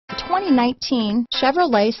2019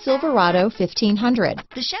 Chevrolet Silverado 1500.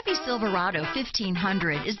 The Chevy Silverado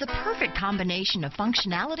 1500 is the perfect combination of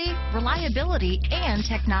functionality, reliability, and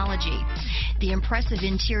technology. The impressive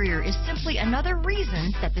interior is simply another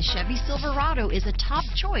reason that the Chevy Silverado is a top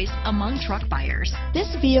choice among truck buyers.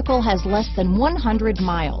 This vehicle has less than 100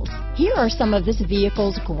 miles. Here are some of this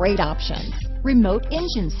vehicle's great options: remote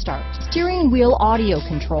engine start, steering wheel audio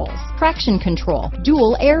controls, traction control,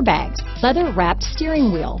 dual airbags, leather-wrapped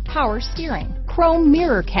steering wheel, power steering, chrome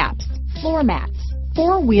mirror caps, floor mats,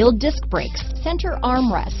 four-wheel disc brakes, center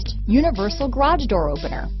armrest, universal garage door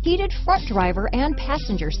opener, heated front driver and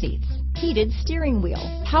passenger seats, heated steering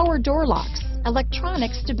wheel, power door locks,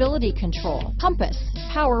 electronic stability control, compass,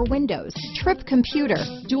 power windows, trip computer,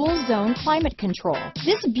 dual zone climate control.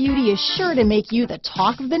 This beauty is sure to make you the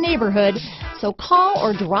talk of the neighborhood, so call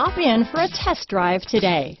or drop in for a test drive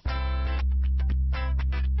today.